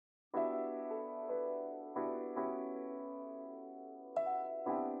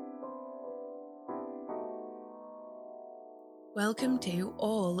Welcome to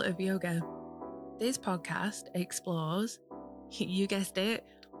All of Yoga. This podcast explores, you guessed it,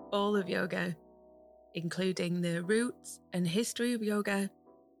 all of yoga, including the roots and history of yoga,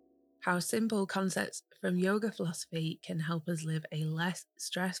 how simple concepts from yoga philosophy can help us live a less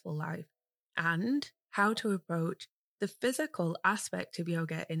stressful life, and how to approach the physical aspect of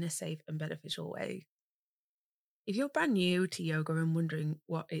yoga in a safe and beneficial way. If you're brand new to yoga and wondering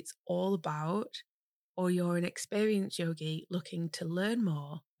what it's all about, or you're an experienced yogi looking to learn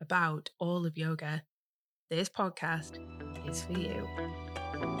more about all of yoga, this podcast is for you.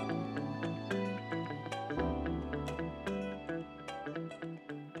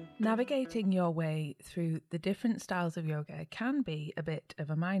 Navigating your way through the different styles of yoga can be a bit of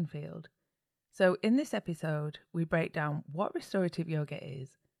a minefield. So in this episode, we break down what restorative yoga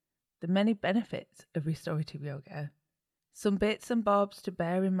is, the many benefits of restorative yoga, some bits and bobs to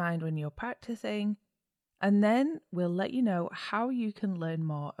bear in mind when you're practicing, and then we'll let you know how you can learn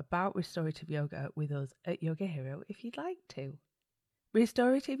more about restorative yoga with us at Yoga Hero if you'd like to.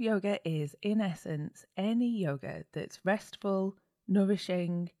 Restorative yoga is, in essence, any yoga that's restful,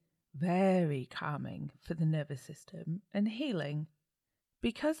 nourishing, very calming for the nervous system and healing.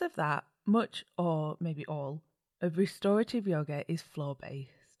 Because of that, much or maybe all of restorative yoga is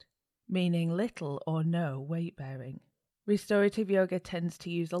floor-based, meaning little or no weight bearing. Restorative yoga tends to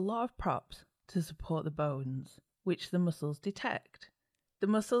use a lot of props to support the bones, which the muscles detect. The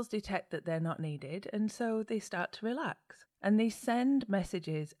muscles detect that they're not needed, and so they start to relax. And they send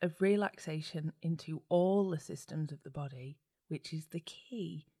messages of relaxation into all the systems of the body, which is the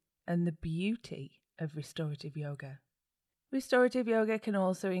key and the beauty of restorative yoga. Restorative yoga can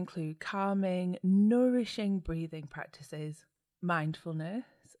also include calming, nourishing breathing practices, mindfulness,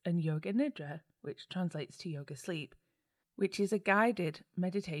 and yoga nidra, which translates to yoga sleep, which is a guided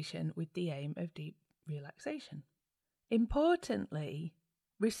meditation with the aim of deep relaxation. Importantly,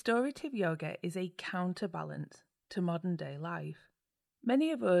 restorative yoga is a counterbalance to modern day life.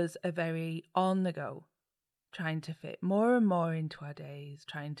 Many of us are very on the go, trying to fit more and more into our days,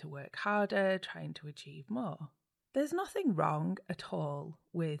 trying to work harder, trying to achieve more. There's nothing wrong at all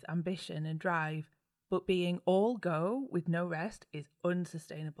with ambition and drive, but being all go with no rest is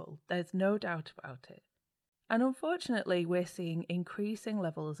unsustainable. There's no doubt about it. And unfortunately, we're seeing increasing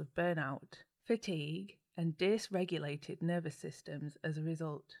levels of burnout, fatigue, and dysregulated nervous systems as a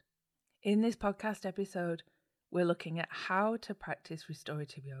result. In this podcast episode, we're looking at how to practice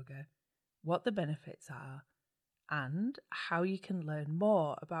restorative yoga, what the benefits are, and how you can learn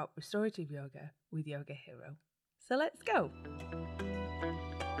more about restorative yoga with Yoga Hero. So let's go!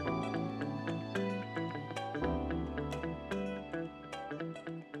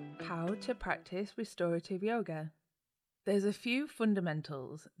 How to practice restorative yoga. There's a few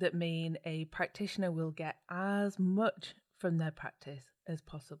fundamentals that mean a practitioner will get as much from their practice as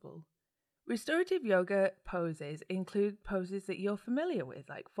possible. Restorative yoga poses include poses that you're familiar with,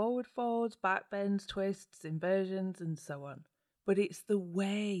 like forward folds, back bends, twists, inversions, and so on. But it's the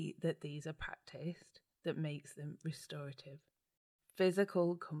way that these are practiced that makes them restorative.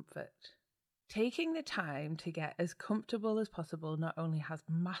 Physical comfort. Taking the time to get as comfortable as possible not only has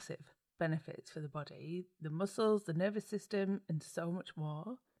massive benefits for the body, the muscles, the nervous system, and so much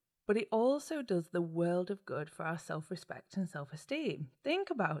more, but it also does the world of good for our self-respect and self-esteem. Think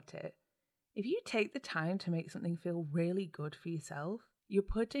about it. If you take the time to make something feel really good for yourself, you're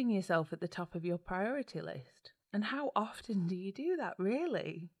putting yourself at the top of your priority list. And how often do you do that,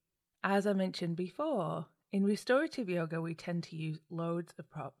 really? As I mentioned before, in restorative yoga, we tend to use loads of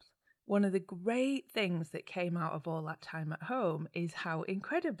props. One of the great things that came out of all that time at home is how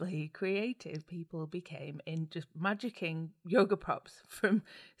incredibly creative people became in just magicking yoga props from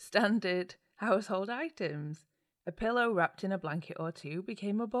standard household items. A pillow wrapped in a blanket or two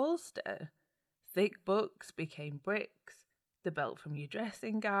became a bolster. Thick books became bricks. The belt from your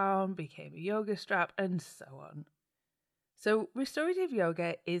dressing gown became a yoga strap, and so on. So restorative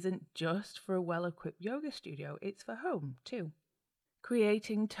yoga isn't just for a well-equipped yoga studio, it's for home too.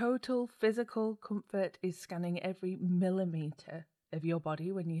 Creating total physical comfort is scanning every millimetre of your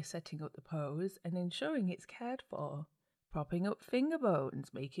body when you're setting up the pose and ensuring it's cared for. Propping up finger bones,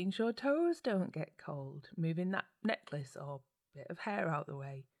 making sure toes don't get cold, moving that necklace or bit of hair out the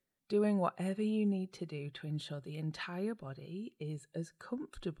way. Doing whatever you need to do to ensure the entire body is as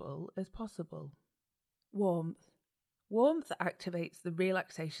comfortable as possible. Warmth. Warmth activates the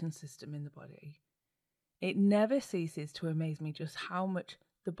relaxation system in the body. It never ceases to amaze me just how much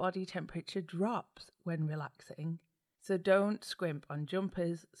the body temperature drops when relaxing. So don't scrimp on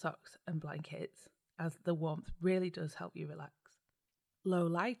jumpers, socks, and blankets, as the warmth really does help you relax. Low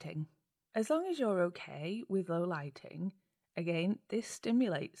lighting. As long as you're okay with low lighting Again, this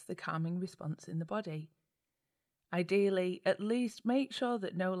stimulates the calming response in the body. Ideally, at least make sure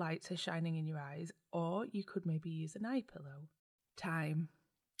that no lights are shining in your eyes, or you could maybe use an eye pillow. Time.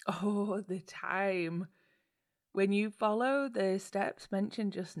 Oh, the time. When you follow the steps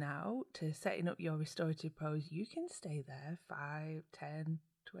mentioned just now to setting up your restorative pose, you can stay there 5, 10,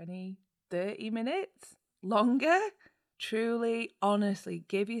 20, 30 minutes longer. Truly, honestly,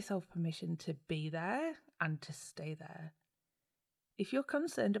 give yourself permission to be there and to stay there. If you're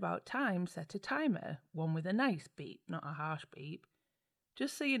concerned about time, set a timer, one with a nice beep, not a harsh beep,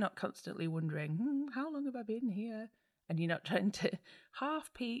 just so you're not constantly wondering, how long have I been here? And you're not trying to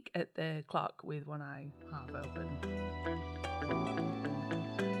half peek at the clock with one eye half open.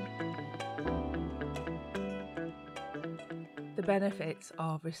 The benefits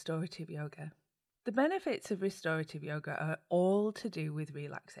of restorative yoga. The benefits of restorative yoga are all to do with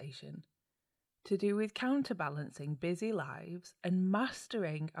relaxation, to do with counterbalancing busy lives and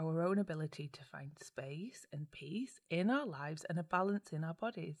mastering our own ability to find space and peace in our lives and a balance in our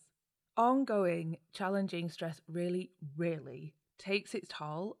bodies. Ongoing, challenging stress really takes its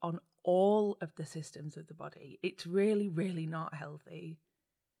toll on all of the systems of the body. It's really not healthy.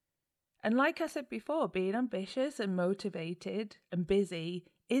 And like I said before, being ambitious and motivated and busy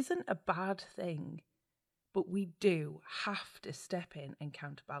isn't a bad thing, but we do have to step in and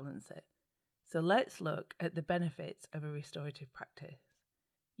counterbalance it. So let's look at the benefits of a restorative practice.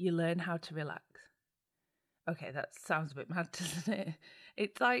 You learn how to relax. Okay, that sounds a bit mad, doesn't it?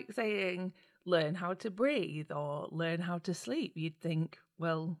 It's like saying learn how to breathe or learn how to sleep. You'd think,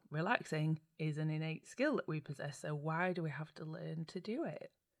 well, relaxing is an innate skill that we possess, so why do we have to learn to do it?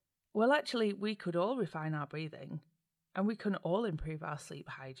 Well, actually, we could all refine our breathing, and we can all improve our sleep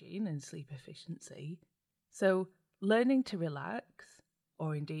hygiene and sleep efficiency. So learning to relax,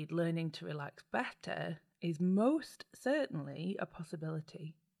 or indeed learning to relax better, is most certainly a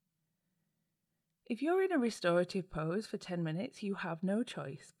possibility. If you're in a restorative pose for 10 minutes, you have no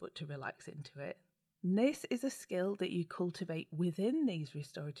choice but to relax into it. And this is a skill that you cultivate within these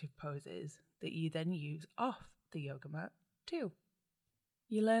restorative poses that you then use off the yoga mat too.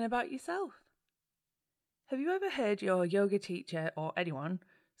 You learn about yourself. Have you ever heard your yoga teacher or anyone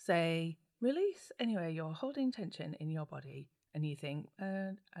say, release anywhere you're holding tension in your body? And you think,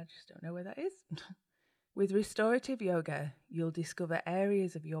 I just don't know where that is. With restorative yoga, you'll discover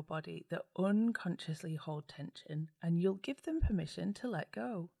areas of your body that unconsciously hold tension, and you'll give them permission to let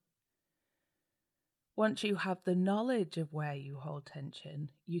go. Once you have the knowledge of where you hold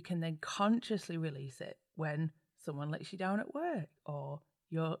tension, you can then consciously release it when someone lets you down at work, or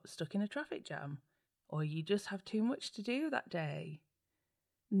you're stuck in a traffic jam, or you just have too much to do that day.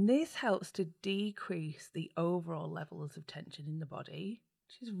 And this helps to decrease the overall levels of tension in the body,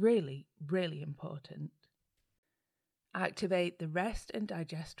 which is really important. Activate the rest and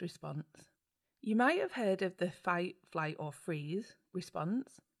digest response. You might have heard of the fight, flight or freeze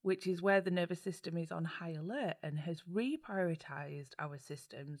response, which is where the nervous system is on high alert and has reprioritized our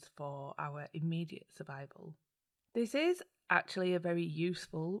systems for our immediate survival. This is actually a very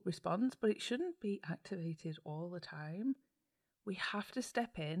useful response, but it shouldn't be activated all the time. We have to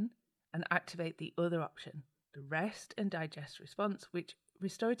step in and activate the other option, the rest and digest response, which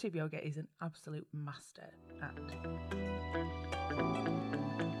restorative yoga is an absolute master at.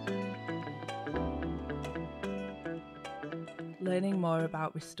 Learning more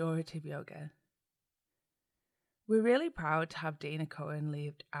about restorative yoga. We're really proud to have Dina Cohen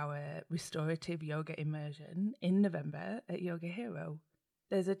lead our restorative yoga immersion in November at Yoga Hero.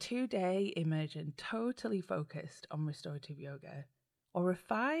 There's a 2-day immersion totally focused on restorative yoga, or a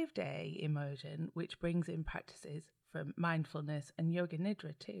 5-day immersion which brings in practices from mindfulness and yoga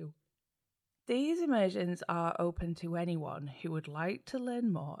nidra too. These immersions are open to anyone who would like to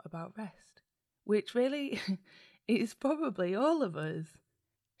learn more about rest, which really is probably all of us.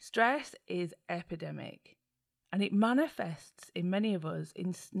 Stress is epidemic, and it manifests in many of us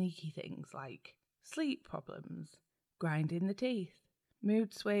in sneaky things like sleep problems, grinding the teeth,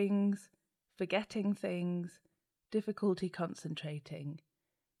 mood swings, forgetting things, difficulty concentrating,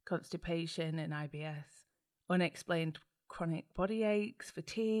 constipation and IBS, unexplained chronic body aches,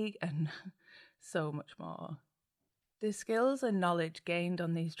 fatigue, and so much more. The skills and knowledge gained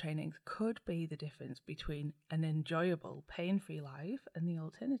on these trainings could be the difference between an enjoyable, pain-free life and the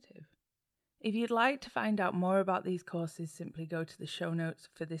alternative. If you'd like to find out more about these courses, simply go to the show notes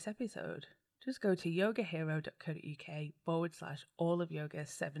for this episode. Just go to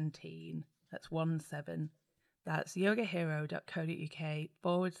yogahero.co.uk/allofyoga17. That's 17. That's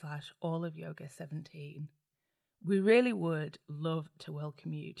yogahero.co.uk/allofyoga17. We really would love to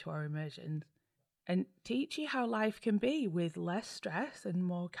welcome you to our immersions. and teach you how life can be with less stress and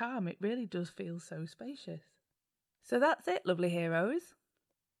more calm. It really does feel so spacious. So that's it, lovely heroes.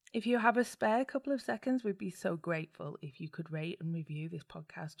 If you have a spare couple of seconds, we'd be so grateful if you could rate and review this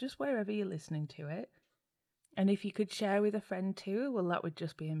podcast just wherever you're listening to it. And if you could share with a friend too, well, that would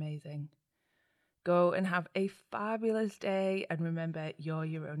just be amazing. Go and have a fabulous day, and remember, you're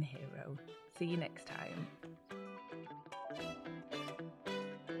your own hero. See you next time.